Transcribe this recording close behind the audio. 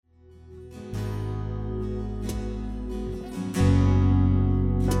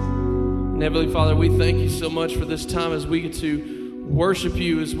And Heavenly Father, we thank you so much for this time as we get to worship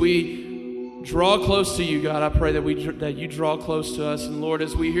you, as we draw close to you, God. I pray that you draw close to us. And Lord,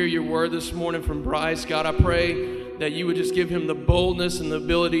 as we hear your word this morning from Bryce, God, I pray that you would just give him the boldness and the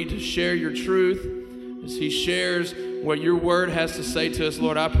ability to share your truth as he shares what your word has to say to us.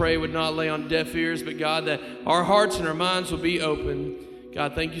 Lord, I pray it would not lay on deaf ears, but God, that our hearts and our minds will be open.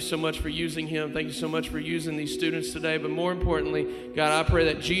 God, thank you so much for using him. Thank you so much for using these students today. But more importantly, God, I pray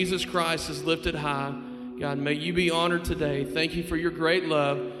that Jesus Christ is lifted high. God, may you be honored today. Thank you for your great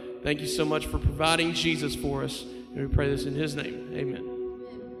love. Thank you so much for providing Jesus for us. And we pray this in his name. Amen.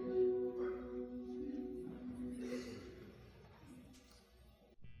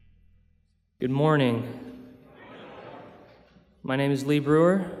 Good morning. My name is Lee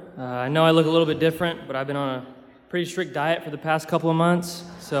Brewer. I know I look a little bit different, but I've been on a pretty strict diet for the past couple of months.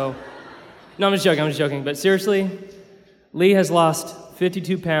 So, no, I'm just joking. But seriously, Lee has lost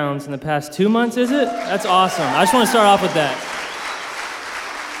 52 pounds in the past 2 months, is it? That's awesome. I just want to start off with that.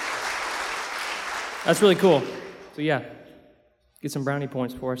 That's really cool. So yeah, get some brownie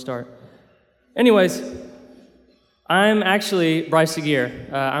points before I start. Anyways, I'm actually Bryce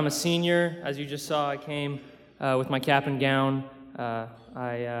Seguier. I'm a senior. As you just saw, I came with my cap and gown.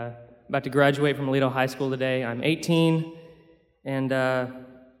 I'm about to graduate from Aledo High School today. I'm 18, and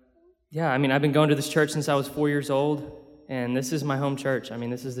I've been going to this church since I was 4 years old, and this is my home church.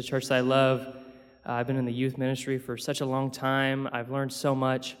 This is the church that I love. I've been in the youth ministry for such a long time. I've learned so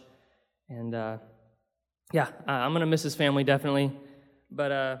much, and I'm going to miss this family, definitely.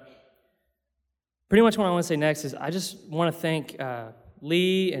 But pretty much what I want to say next is I just want to thank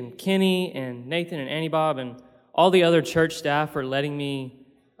Lee and Kenny and Nathan and Annie Bob and all the other church staff for letting me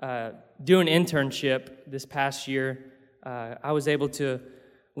do an internship this past year. I was able to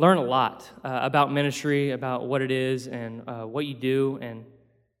learn a lot about ministry, about what it is and what you do, and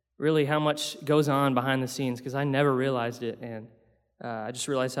really how much goes on behind the scenes, because I never realized it, and I just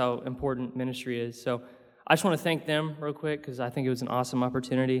realized how important ministry is. So I just want to thank them real quick, because I think it was an awesome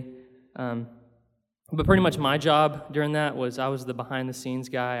opportunity. But pretty much my job during that was I was the behind-the-scenes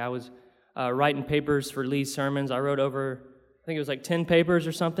guy. I was writing papers for Lee's sermons. I wrote over, I think it was like 10 papers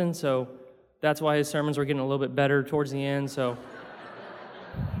or something, so that's why his sermons were getting a little bit better towards the end, so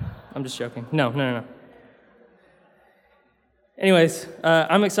I'm just joking. No. Anyways,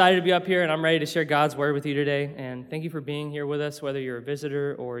 I'm excited to be up here, and I'm ready to share God's word with you today, and thank you for being here with us, whether you're a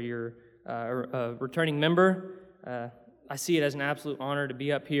visitor or you're a returning member. I see it as an absolute honor to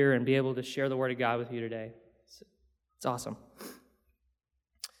be up here and be able to share the word of God with you today. It's awesome.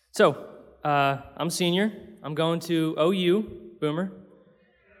 So, I'm a senior. I'm going to OU, Boomer.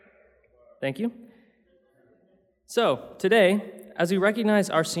 Thank you. So, today, as we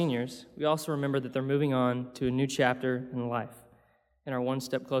recognize our seniors, we also remember that they're moving on to a new chapter in life and are one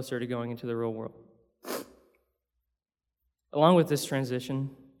step closer to going into the real world. Along with this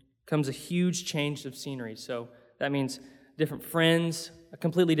transition comes a huge change of scenery. So, that means different friends, a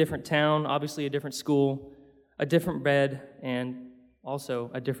completely different town, obviously a different school, a different bed, and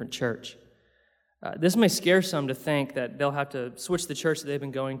also a different church. This may scare some to think that they'll have to switch the church that they've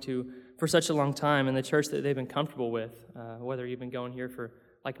been going to for such a long time and the church that they've been comfortable with, whether you've been going here for,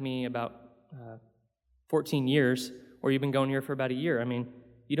 like me, about 14 years, or you've been going here for about a year.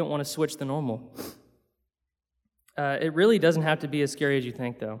 You don't want to switch the normal. It really doesn't have to be as scary as you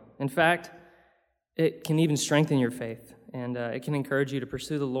think, though. In fact, it can even strengthen your faith, and it can encourage you to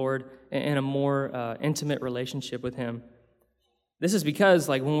pursue the Lord in a more intimate relationship with Him. This is because,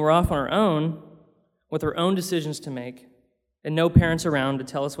 when we're off on our own, with our own decisions to make, and no parents around to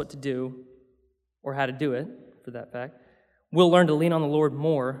tell us what to do, or how to do it, for that fact, we'll learn to lean on the Lord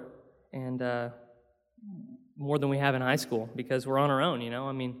more, and more than we have in high school, because we're on our own, we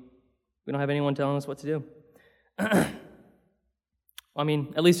don't have anyone telling us what to do.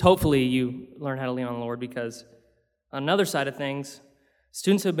 At least hopefully you learn how to lean on the Lord, because on another side of things,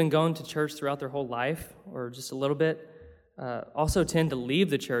 students who have been going to church throughout their whole life, or just a little bit, also tend to leave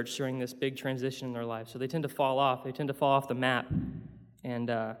the church during this big transition in their life. So they tend to fall off. They tend to fall off the map.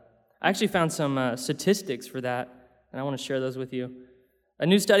 And I actually found some statistics for that, and I want to share those with you. A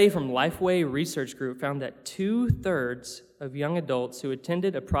new study from Lifeway Research Group found that 2/3 of young adults who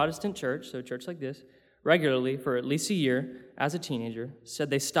attended a Protestant church, so a church like this, regularly for at least a year as a teenager, said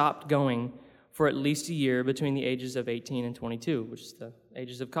they stopped going for at least a year between the ages of 18 and 22, which is the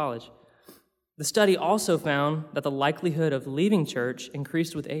ages of college. The study also found that the likelihood of leaving church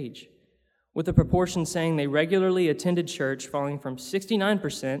increased with age, with the proportion saying they regularly attended church falling from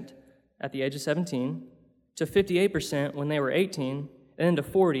 69% at the age of 17 to 58% when they were 18, and then to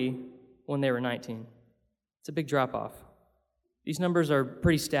 40% when they were 19. It's a big drop-off. These numbers are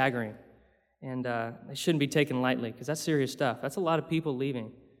pretty staggering. and they shouldn't be taken lightly because that's serious stuff. That's a lot of people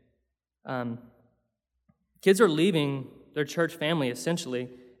leaving. Kids are leaving their church family, essentially,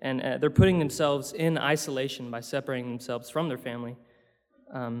 and they're putting themselves in isolation by separating themselves from their family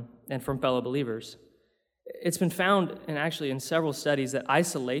and from fellow believers. It's been found, and actually in several studies, that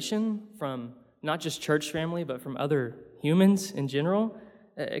isolation from not just church family, but from other humans in general,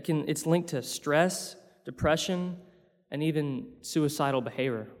 it's linked to stress, depression, and even suicidal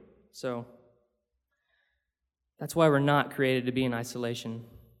behavior. So that's why we're not created to be in isolation.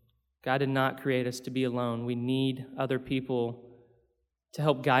 God did not create us to be alone. We need other people to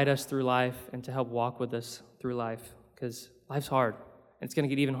help guide us through life and to help walk with us through life, because life's hard, and it's going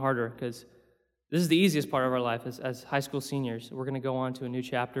to get even harder because this is the easiest part of our life as high school seniors. We're going to go on to a new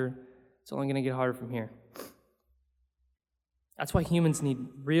chapter. It's only going to get harder from here. That's why humans need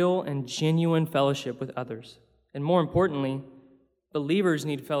real and genuine fellowship with others. And more importantly, believers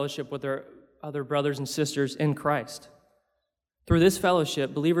need fellowship with their other brothers and sisters in Christ. Through this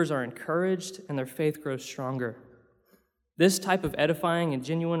fellowship, believers are encouraged and their faith grows stronger. This type of edifying and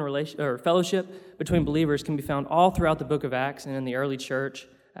genuine fellowship between believers can be found all throughout the book of Acts and in the early church,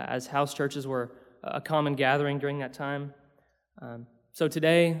 as house churches were a common gathering during that time. So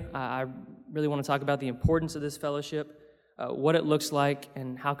today, I really want to talk about the importance of this fellowship, what it looks like,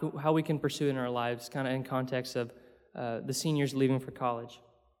 and how we can pursue it in our lives, kind of in context of the seniors leaving for college.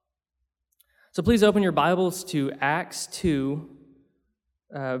 So please open your Bibles to Acts 2,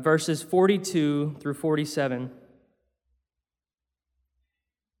 verses 42 through 47.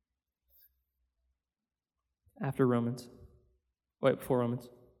 Before Romans.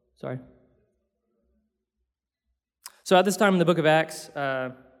 Sorry. So at this time in the book of Acts,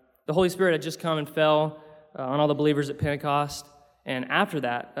 the Holy Spirit had just come and fell on all the believers at Pentecost. And after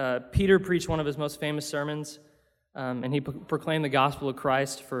that, Peter preached one of his most famous sermons, and he proclaimed the gospel of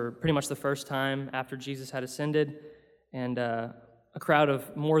Christ for pretty much the first time after Jesus had ascended. And a crowd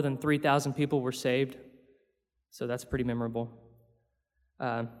of more than 3,000 people were saved. So that's pretty memorable.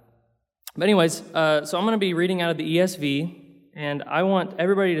 But anyways, so I'm going to be reading out of the ESV, and I want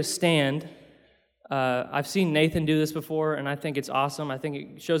everybody to stand. I've seen Nathan do this before, and I think it's awesome. I think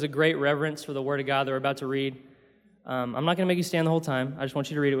it shows a great reverence for the Word of God that we're about to read. I'm not going to make you stand the whole time. I just want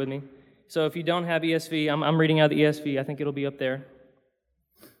you to read it with me. So if you don't have ESV, I'm reading out of the ESV. I think it'll be up there.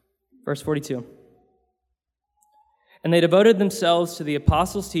 Verse 42. And they devoted themselves to the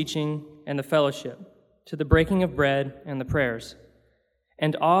apostles' teaching and the fellowship, to the breaking of bread and the prayers.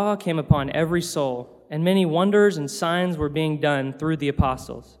 And awe came upon every soul, and many wonders and signs were being done through the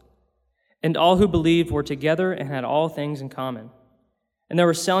apostles. And all who believed were together and had all things in common. And they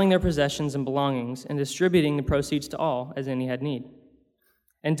were selling their possessions and belongings and distributing the proceeds to all as any had need.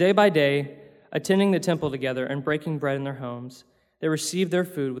 And day by day, attending the temple together and breaking bread in their homes, they received their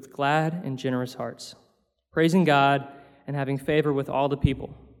food with glad and generous hearts, praising God and having favor with all the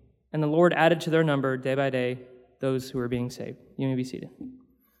people. And the Lord added to their number day by day those who were being saved. You may be seated.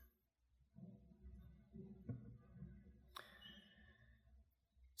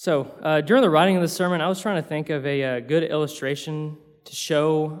 So, during the writing of the sermon, I was trying to think of a good illustration to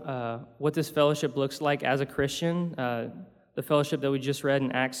show what this fellowship looks like as a Christian, the fellowship that we just read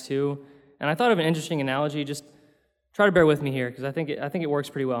in Acts 2. And I thought of an interesting analogy. Just try to bear with me here, because I think it works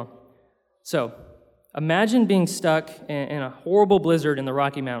pretty well. So, imagine being stuck in a horrible blizzard in the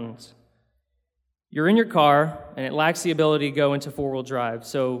Rocky Mountains. You're in your car, and it lacks the ability to go into four-wheel drive,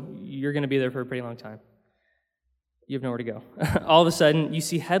 so you're going to be there for a pretty long time. You have nowhere to go. All of a sudden, you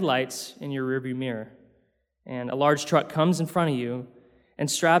see headlights in your rearview mirror, and a large truck comes in front of you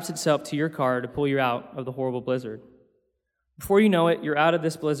and straps itself to your car to pull you out of the horrible blizzard. Before you know it, you're out of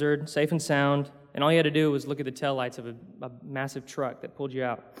this blizzard, safe and sound, and all you had to do was look at the taillights of a massive truck that pulled you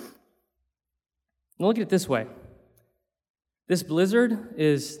out. Now look at it this way. This blizzard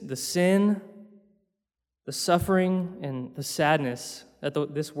is the sin, the suffering, and the sadness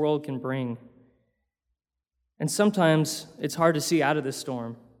that this world can bring. And sometimes it's hard to see out of this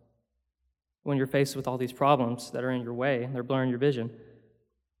storm when you're faced with all these problems that are in your way and they're blurring your vision.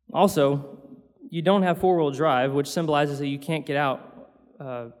 Also, you don't have four-wheel drive, which symbolizes that you can't get out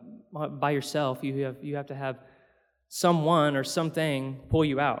by yourself. You have to have someone or something pull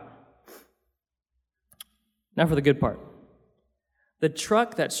you out. Now for the good part. The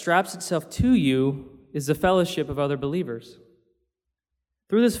truck that straps itself to you is the fellowship of other believers.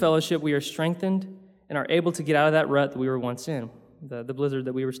 Through this fellowship, we are strengthened and are able to get out of that rut that we were once in, the blizzard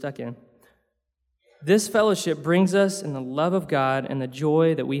that we were stuck in. This fellowship brings us in the love of God and the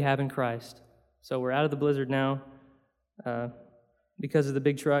joy that we have in Christ. So we're out of the blizzard now because of the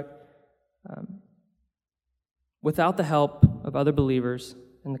big truck. Without the help of other believers,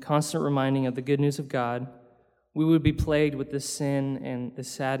 and the constant reminding of the good news of God, we would be plagued with this sin and this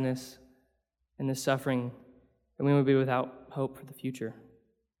sadness and this suffering, and we would be without hope for the future.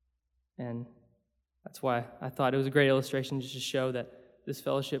 And that's why I thought it was a great illustration just to show that this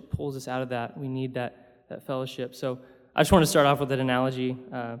fellowship pulls us out of that. We need that fellowship. So I just want to start off with an analogy,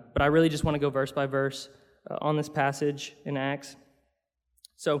 but I really just want to go verse by verse on this passage in Acts.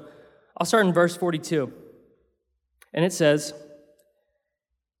 So I'll start in verse 42, and it says,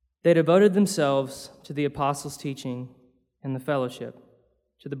 "They devoted themselves to the apostles' teaching and the fellowship,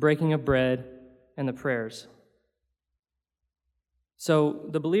 to the breaking of bread and the prayers." So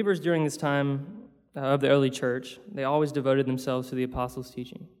the believers during this time of the early church, they always devoted themselves to the apostles'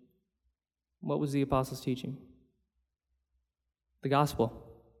 teaching. What was the apostles' teaching? The gospel.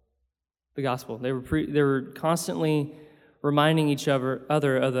 The gospel. They were constantly reminding each other of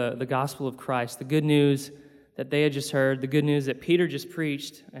the gospel of Christ, the good news that they had just heard, the good news that Peter just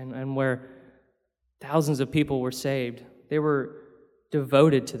preached, and where thousands of people were saved. They were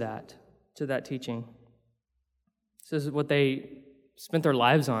devoted to that teaching. This is what they spent their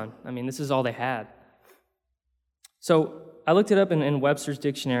lives on. I mean, this is all they had. So I looked it up in Webster's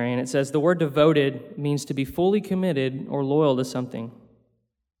dictionary, and it says the word devoted means to be fully committed or loyal to something.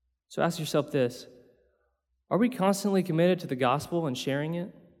 So ask yourself this: are we constantly committed to the gospel and sharing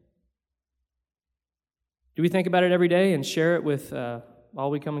it? Do we think about it every day and share it with all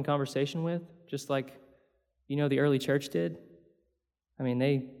we come in conversation with, just like, the early church did? I mean,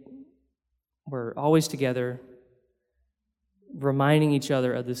 they were always together, reminding each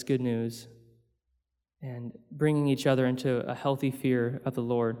other of this good news and bringing each other into a healthy fear of the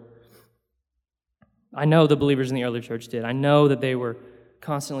Lord. I know the believers in the early church did. I know that they were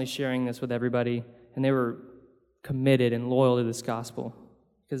constantly sharing this with everybody, and they were committed and loyal to this gospel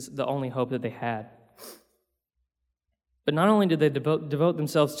because the only hope that they had. But not only did they devote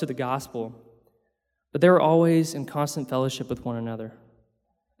themselves to the gospel, but they were always in constant fellowship with one another.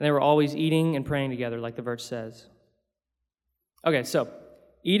 And they were always eating and praying together, like the verse says. Okay, so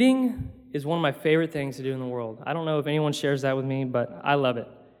eating is one of my favorite things to do in the world. I don't know if anyone shares that with me, but I love it.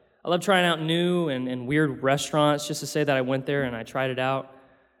 I love trying out new and weird restaurants just to say that I went there and I tried it out.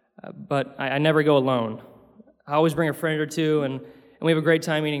 But I never go alone. I always bring a friend or two, and we have a great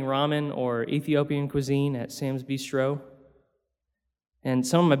time eating ramen or Ethiopian cuisine at Sam's Bistro. And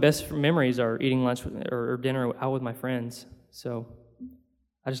some of my best memories are eating lunch or dinner out with my friends. So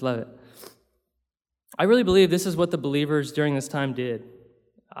I just love it. I really believe this is what the believers during this time did.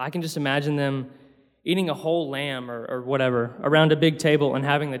 I can just imagine them eating a whole lamb or whatever around a big table and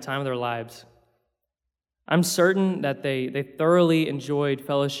having the time of their lives. I'm certain that they thoroughly enjoyed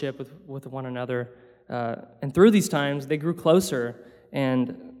fellowship with one another. And through these times, they grew closer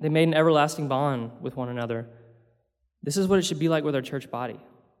and they made an everlasting bond with one another. This is what it should be like with our church body.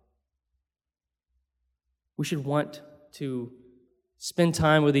 We should want to spend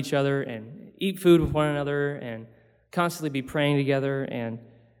time with each other and eat food with one another and constantly be praying together and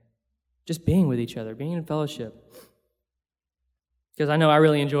just being with each other, being in fellowship. Because I know I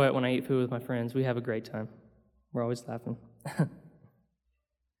really enjoy it when I eat food with my friends. We have a great time. We're always laughing.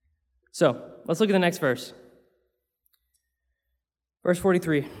 So, let's look at the next verse. Verse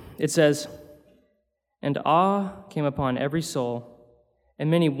 43, it says, "And awe came upon every soul,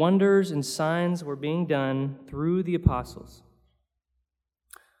 and many wonders and signs were being done through the apostles."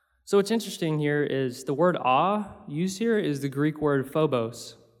 So what's interesting here is the word awe used here is the Greek word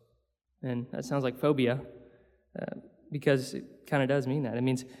phobos. And that sounds like phobia, because it kind of does mean that. It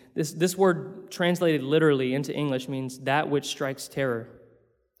means, this word translated literally into English means that which strikes terror.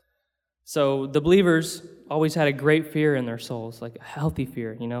 So the believers always had a great fear in their souls, like a healthy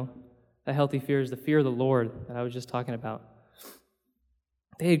fear, That healthy fear is the fear of the Lord that I was just talking about.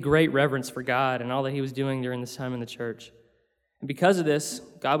 They had great reverence for God and all that He was doing during this time in the church. And because of this,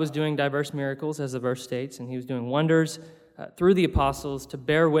 God was doing diverse miracles, as the verse states, and He was doing wonders through the apostles to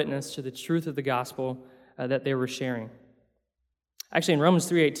bear witness to the truth of the gospel that they were sharing. Actually, in Romans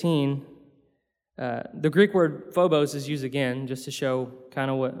 3:18, the Greek word phobos is used again, just to show kind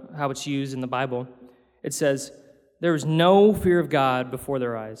of how it's used in the Bible. It says, "There is no fear of God before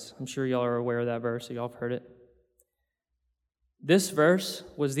their eyes." I'm sure y'all are aware of that verse, so y'all have heard it. This verse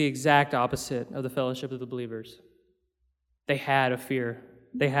was the exact opposite of the fellowship of the believers. They had a fear.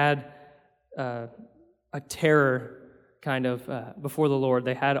 They had a terror kind of before the Lord.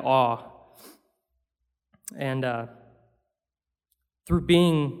 They had awe. And through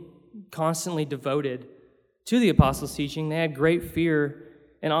being constantly devoted to the apostles' teaching, they had great fear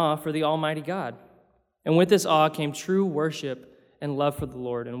and awe for the Almighty God. And with this awe came true worship and love for the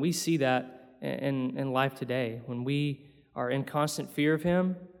Lord. And we see that in life today. When we are in constant fear of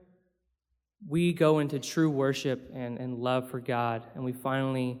him, we go into true worship and love for God, and we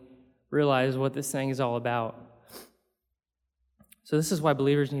finally realize what this thing is all about. So this is why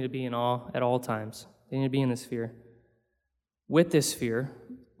believers need to be in awe at all times. They need to be in this fear. With this fear,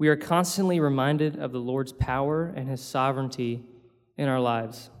 we are constantly reminded of the Lord's power and his sovereignty in our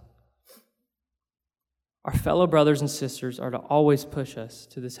lives. Our fellow brothers and sisters are to always push us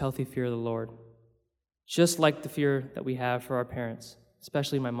to this healthy fear of the Lord, just like the fear that we have for our parents,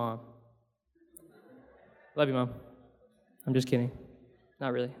 especially my mom. Love you, Mom. I'm just kidding.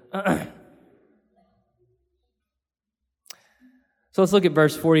 Not really. So let's look at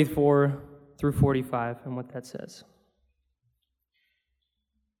verse 44 through 45 and what that says.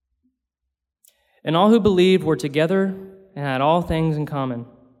 And all who believed were together and had all things in common.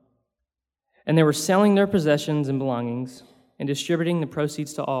 And they were selling their possessions and belongings and distributing the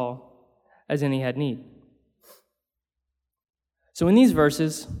proceeds to all as any had need. So in these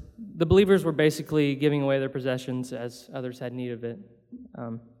verses, the believers were basically giving away their possessions as others had need of it. I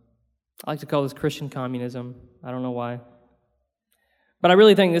like to call this Christian communism. I don't know why. But I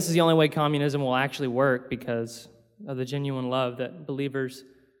really think this is the only way communism will actually work because of the genuine love that believers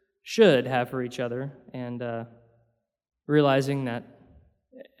should have for each other, and realizing that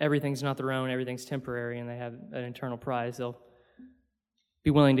everything's not their own, everything's temporary, and they have an eternal prize, they'll be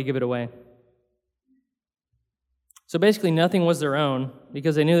willing to give it away. So basically nothing was their own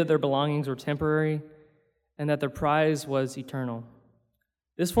because they knew that their belongings were temporary and that their prize was eternal.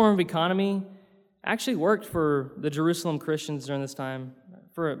 This form of economy actually worked for the Jerusalem Christians during this time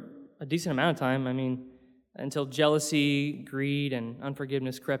for a decent amount of time. I mean, until jealousy, greed, and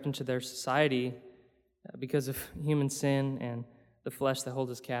unforgiveness crept into their society because of human sin and the flesh that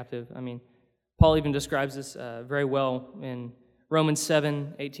holds us captive. I mean, Paul even describes this very well in Romans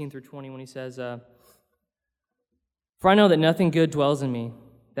 7, 18 through 20 when he says, "For I know that nothing good dwells in me,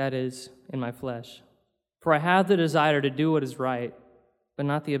 that is, in my flesh. For I have the desire to do what is right, but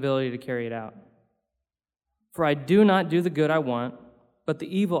not the ability to carry it out. For I do not do the good I want, but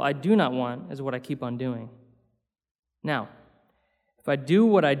the evil I do not want is what I keep on doing. Now, if I do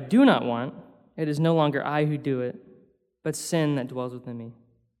what I do not want, it is no longer I who do it, but sin that dwells within me."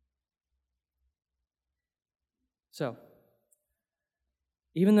 So,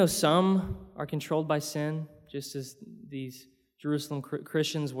 even though some are controlled by sin, just as these Jerusalem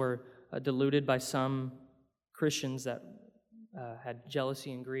Christians were deluded by some Christians that had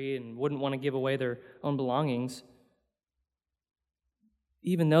jealousy and greed and wouldn't want to give away their own belongings,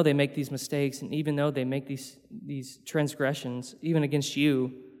 even though they make these mistakes and even though they make these transgressions, even against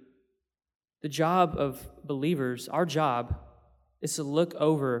you, the job of believers, our job, is to look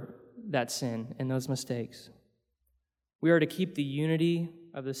over that sin and those mistakes. We are to keep the unity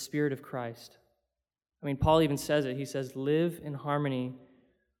of the Spirit of Christ. I mean, Paul even says it. He says, live in harmony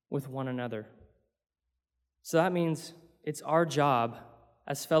with one another. So that means it's our job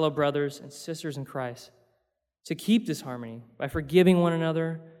as fellow brothers and sisters in Christ to keep this harmony by forgiving one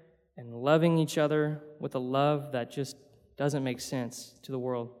another and loving each other with a love that just doesn't make sense to the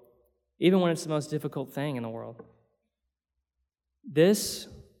world, even when it's the most difficult thing in the world. This,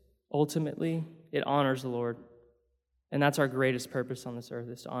 ultimately, it honors the Lord. And that's our greatest purpose on this earth,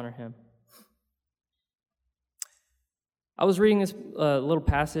 is to honor Him. I was reading this little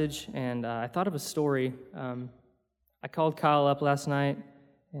passage, and I thought of a story. I called Kyle up last night,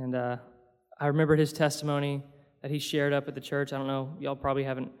 and I remembered his testimony that he shared up at the church. I don't know,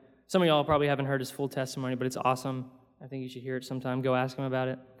 some of y'all probably haven't heard his full testimony, but it's awesome. I think you should hear it sometime. Go ask him about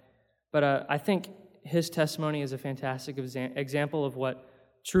it. But I think his testimony is a fantastic example of what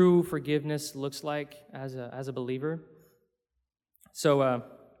true forgiveness looks like as a believer. So,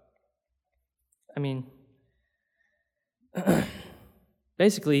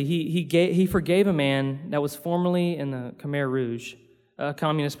 basically, he forgave a man that was formerly in the Khmer Rouge, a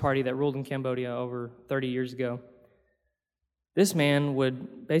communist party that ruled in Cambodia over 30 years ago. This man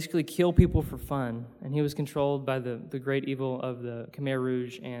would basically kill people for fun, and he was controlled by the great evil of the Khmer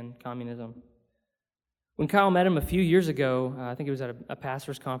Rouge and communism. When Kyle met him a few years ago, I think it was at a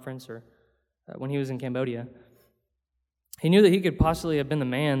pastor's conference or when he was in Cambodia, he knew that he could possibly have been the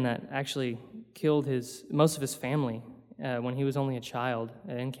man that actually killed most of his family when he was only a child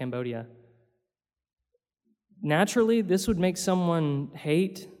in Cambodia. Naturally, this would make someone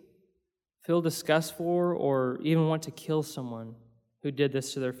hate, feel disgust for, or even want to kill someone who did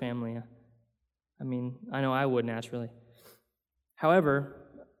this to their family. I mean, I know I would naturally. However,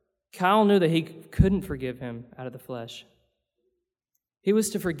 Kyle knew that he couldn't forgive him out of the flesh. He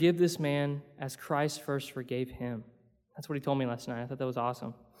was to forgive this man as Christ first forgave him. That's what he told me last night. I thought that was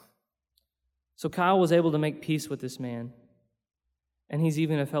awesome. So Kyle was able to make peace with this man, and he's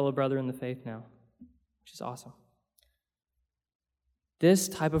even a fellow brother in the faith now, which is awesome. This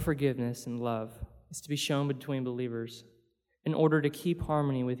type of forgiveness and love is to be shown between believers in order to keep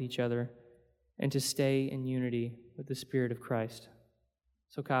harmony with each other and to stay in unity with the Spirit of Christ.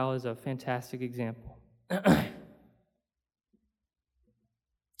 So Kyle is a fantastic example. Let's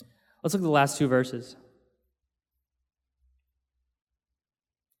look at the last two verses.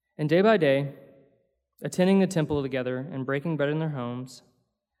 And day by day, attending the temple together and breaking bread in their homes,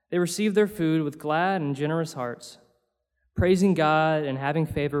 they received their food with glad and generous hearts, praising God and having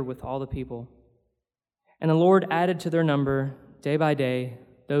favor with all the people. And the Lord added to their number, day by day,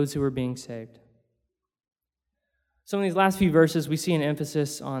 those who were being saved. So in these last few verses, we see an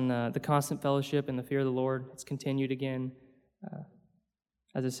emphasis on the constant fellowship and the fear of the Lord. It's continued again.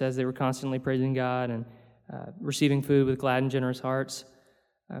 As it says, they were constantly praising God and receiving food with glad and generous hearts.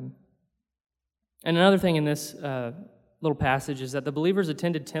 And another thing in this little passage is that the believers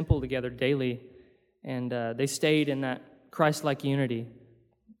attended temple together daily, and they stayed in that Christ-like unity.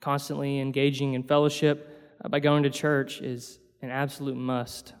 Constantly engaging in fellowship by going to church is an absolute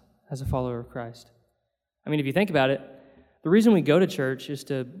must as a follower of Christ. I mean, if you think about it, the reason we go to church is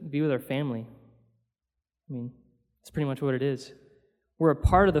to be with our family. I mean, that's pretty much what it is. We're a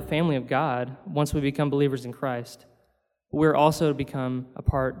part of the family of God once we become believers in Christ. We're also to become a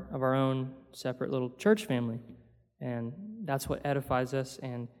part of our own separate little church family. And that's what edifies us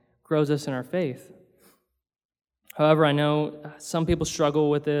and grows us in our faith. However, I know some people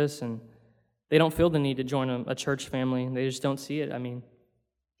struggle with this and they don't feel the need to join a church family. They just don't see it. I mean,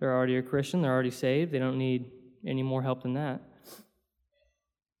 they're already a Christian. They're already saved. They don't need any more help than that.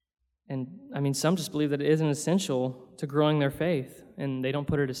 And, I mean, some just believe that it isn't essential to growing their faith, and they don't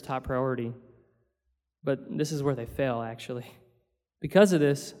put it as top priority. But this is where they fail, actually. Because of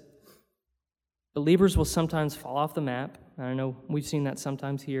this, believers will sometimes fall off the map. I know we've seen that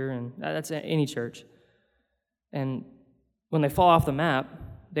sometimes here, and that's at any church. And when they fall off the map,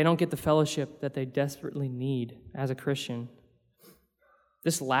 they don't get the fellowship that they desperately need as a Christian.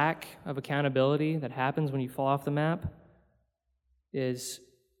 This lack of accountability that happens when you fall off the map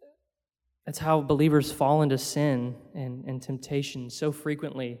that's how believers fall into sin and temptation so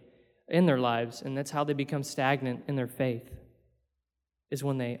frequently in their lives, and that's how they become stagnant in their faith, is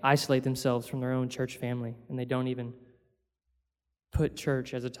when they isolate themselves from their own church family and they don't even put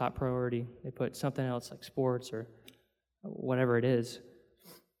church as a top priority. They put something else like sports or whatever it is.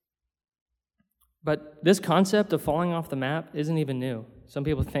 But this concept of falling off the map isn't even new. Some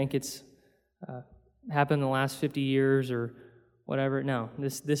people think it's happened in the last 50 years or whatever. No,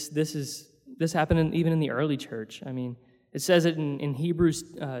 this happened even in the early church. I mean, it says it in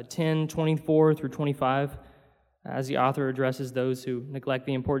Hebrews 10:24 through 25, as the author addresses those who neglect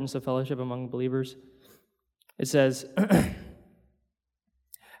the importance of fellowship among believers. It says,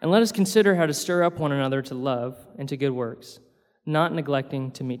 "And let us consider how to stir up one another to love and to good works, not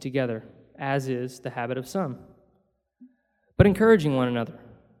neglecting to meet together, as is the habit of some, but encouraging one another,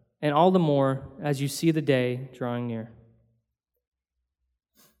 and all the more as you see the day drawing near."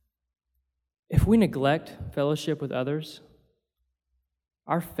 If we neglect fellowship with others,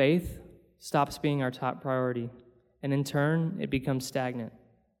 our faith stops being our top priority, and in turn, it becomes stagnant.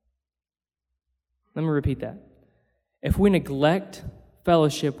 Let me repeat that. If we neglect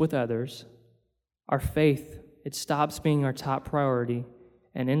fellowship with others, our faith, it stops being our top priority,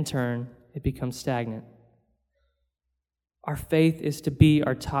 and in turn, it becomes stagnant. Our faith is to be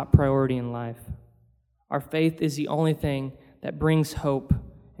our top priority in life. Our faith is the only thing that brings hope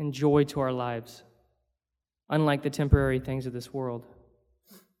and joy to our lives, unlike the temporary things of this world.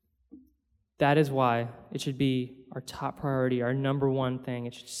 That is why it should be our top priority, our number one thing.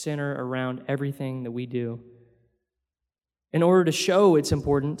 It should center around everything that we do. In order to show its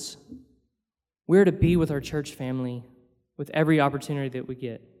importance, we're to be with our church family with every opportunity that we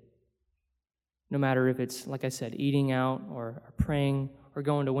get. No matter if it's, like I said, eating out or praying or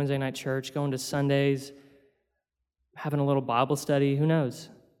going to Wednesday night church, going to Sundays, having a little Bible study, who knows?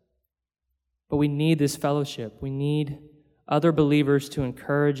 But we need this fellowship. We need other believers to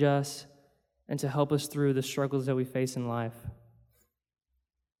encourage us and to help us through the struggles that we face in life.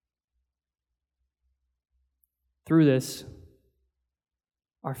 Through this,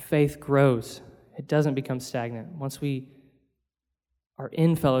 our faith grows. It doesn't become stagnant. Once we are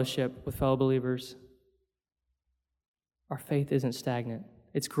in fellowship with fellow believers, our faith isn't stagnant.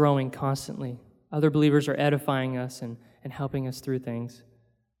 It's growing constantly. Other believers are edifying us and helping us through things.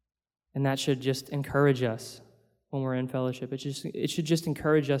 And that should just encourage us when we're in fellowship. It should just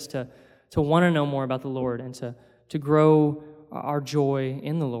encourage us to want to know more about the Lord and to grow our joy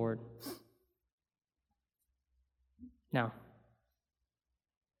in the Lord. Now,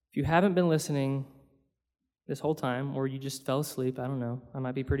 if you haven't been listening this whole time, or you just fell asleep, I don't know, I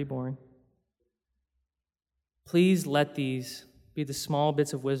might be pretty boring, please let these be the small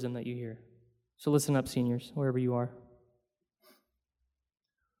bits of wisdom that you hear. So listen up, seniors, wherever you are.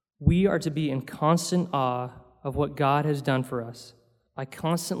 We are to be in constant awe of what God has done for us by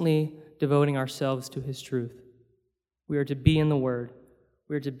constantly devoting ourselves to His truth. We are to be in the Word.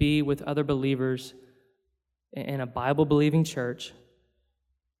 We are to be with other believers in a Bible-believing church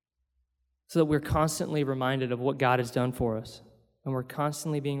so that we're constantly reminded of what God has done for us, and we're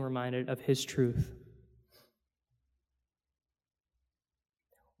constantly being reminded of His truth.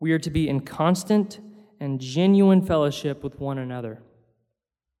 We are to be in constant and genuine fellowship with one another,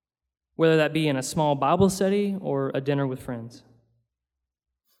 whether that be in a small Bible study or a dinner with friends.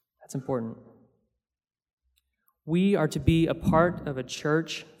 That's important. We are to be a part of a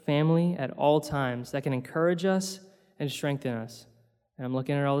church family at all times that can encourage us and strengthen us. And I'm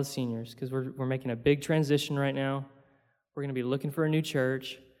looking at all the seniors because we're making a big transition right now. We're going to be looking for a new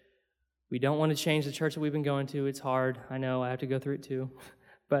church. We don't want to change the church that we've been going to. It's hard. I know. I have to go through it too.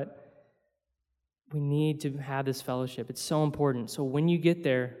 But we need to have this fellowship. It's so important. So when you get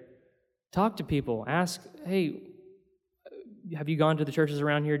there, talk to people. Ask, hey, have you gone to the churches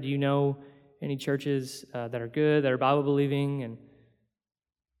around here? Do you know any churches that are good, that are Bible-believing? And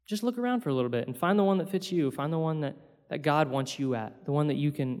just look around for a little bit and find the one that fits you. Find the one that God wants you at, the one that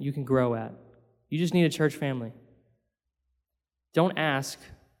you can grow at. You just need a church family. Don't ask,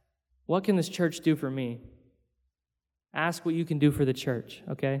 what can this church do for me? Ask what you can do for the church,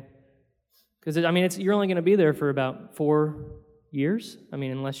 okay? Because, you're only going to be there for about 4 years.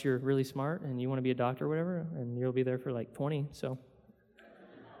 Unless you're really smart and you want to be a doctor or whatever, and you'll be there for like 20, so.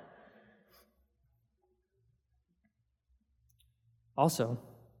 Also,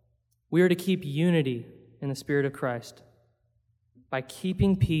 we are to keep unity in the Spirit of Christ by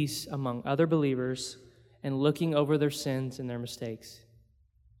keeping peace among other believers and looking over their sins and their mistakes,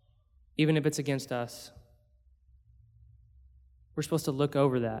 even if it's against us. We're supposed to look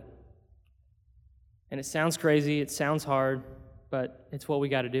over that. And it sounds crazy, it sounds hard, but it's what we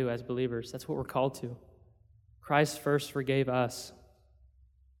got to do as believers. That's what we're called to. Christ first forgave us.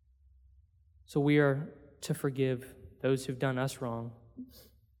 So we are to forgive those who've done us wrong.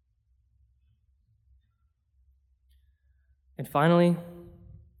 And finally,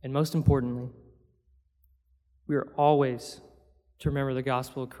 and most importantly, we are always to remember the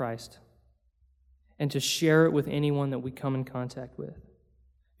gospel of Christ and to share it with anyone that we come in contact with.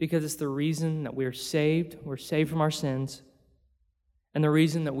 Because it's the reason that we're saved from our sins, and the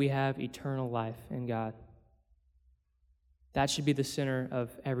reason that we have eternal life in God. That should be the center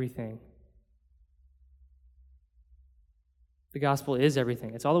of everything. The gospel is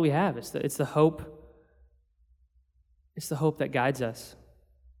everything. It's all that we have. It's the hope. It's the hope that guides us.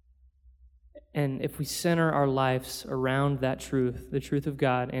 And if we center our lives around that truth, the truth of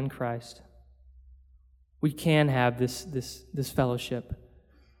God and Christ, we can have this fellowship,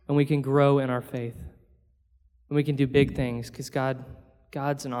 and we can grow in our faith, and we can do big things because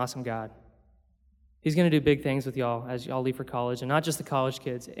God's an awesome God. He's going to do big things with y'all as y'all leave for college, and not just the college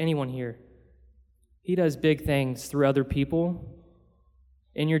kids, anyone here. He does big things through other people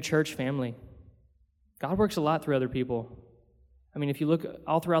in your church family. God works a lot through other people. If you look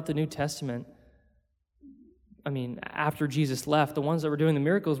all throughout the New Testament, after Jesus left, the ones that were doing the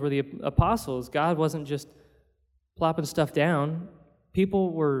miracles were the apostles. God wasn't just plopping stuff down.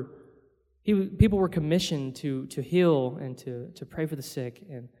 People were commissioned to heal and to pray for the sick,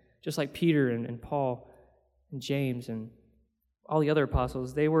 and just like Peter and Paul and James and all the other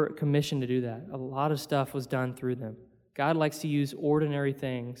apostles, they were commissioned to do that. A lot of stuff was done through them. God likes to use ordinary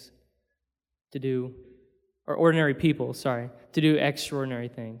things to do, or ordinary people, to do extraordinary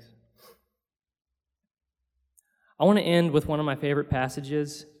things. I want to end with one of my favorite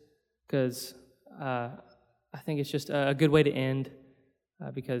passages because I think it's just a good way to end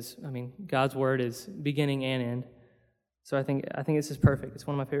because, God's word is beginning and end. So I think this is perfect. It's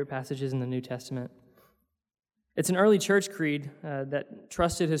one of my favorite passages in the New Testament. It's an early church creed that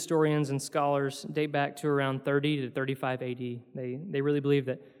trusted historians and scholars date back to around 30 to 35 AD. They really believe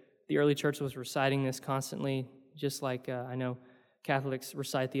that the early church was reciting this constantly, just like I know Catholics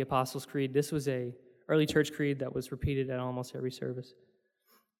recite the Apostles' Creed. This was a early church creed that was repeated at almost every service.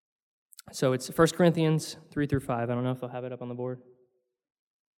 So it's 1 Corinthians 3 through 5. I don't know if they'll have it up on the board.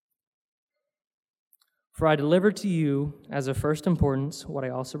 For I delivered to you as of first importance what I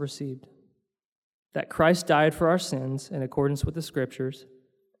also received, that Christ died for our sins in accordance with the Scriptures.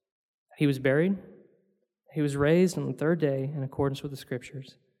 He was buried. He was raised on the third day in accordance with the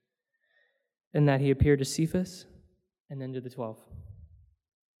Scriptures. And that he appeared to Cephas and then to the 12.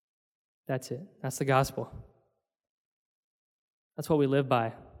 That's it. That's the gospel. That's what we live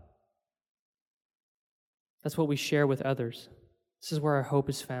by. That's what we share with others. This is where our hope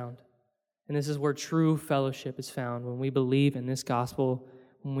is found. And this is where true fellowship is found, when we believe in this gospel,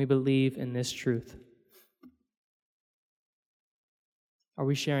 when we believe in this truth. Are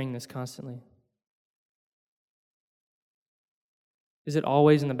we sharing this constantly? Is it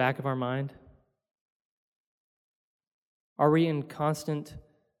always in the back of our mind? Are we in constant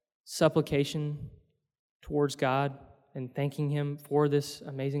supplication towards God and thanking Him for this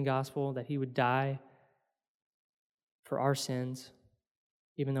amazing gospel, that He would die for our sins,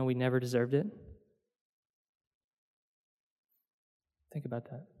 even though we never deserved it? Think about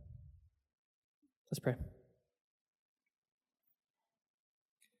that. Let's pray.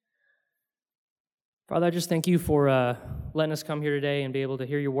 Father, I just thank You for letting us come here today and be able to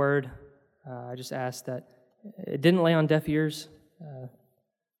hear Your word. I just ask that it didn't lay on deaf ears,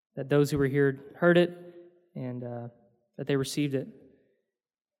 that those who were here heard it, and that they received it.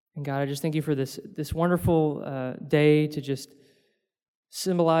 And God, I just thank You for this wonderful day to just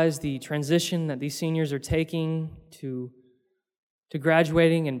symbolize the transition that these seniors are taking to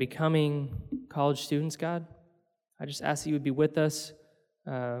graduating and becoming college students, God. I just ask that You would be with us,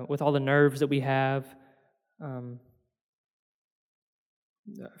 with all the nerves that we have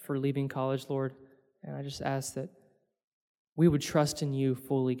for leaving college, Lord. And I just ask that we would trust in You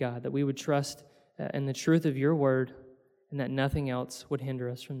fully, God, that we would trust in the truth of Your word, and that nothing else would hinder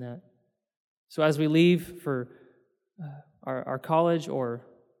us from that. So as we leave for our college, or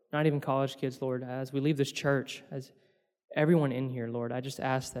not even college kids, Lord, as we leave this church, as everyone in here, Lord, I just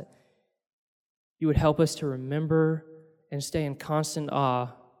ask that You would help us to remember and stay in constant awe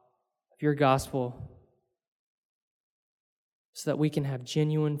of Your gospel, so that we can have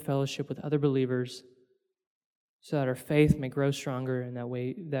genuine fellowship with other believers, so that our faith may grow stronger, and that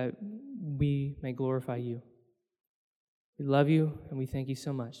we may glorify You. We love You, and we thank You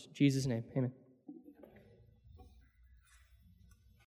so much. In Jesus' name, amen.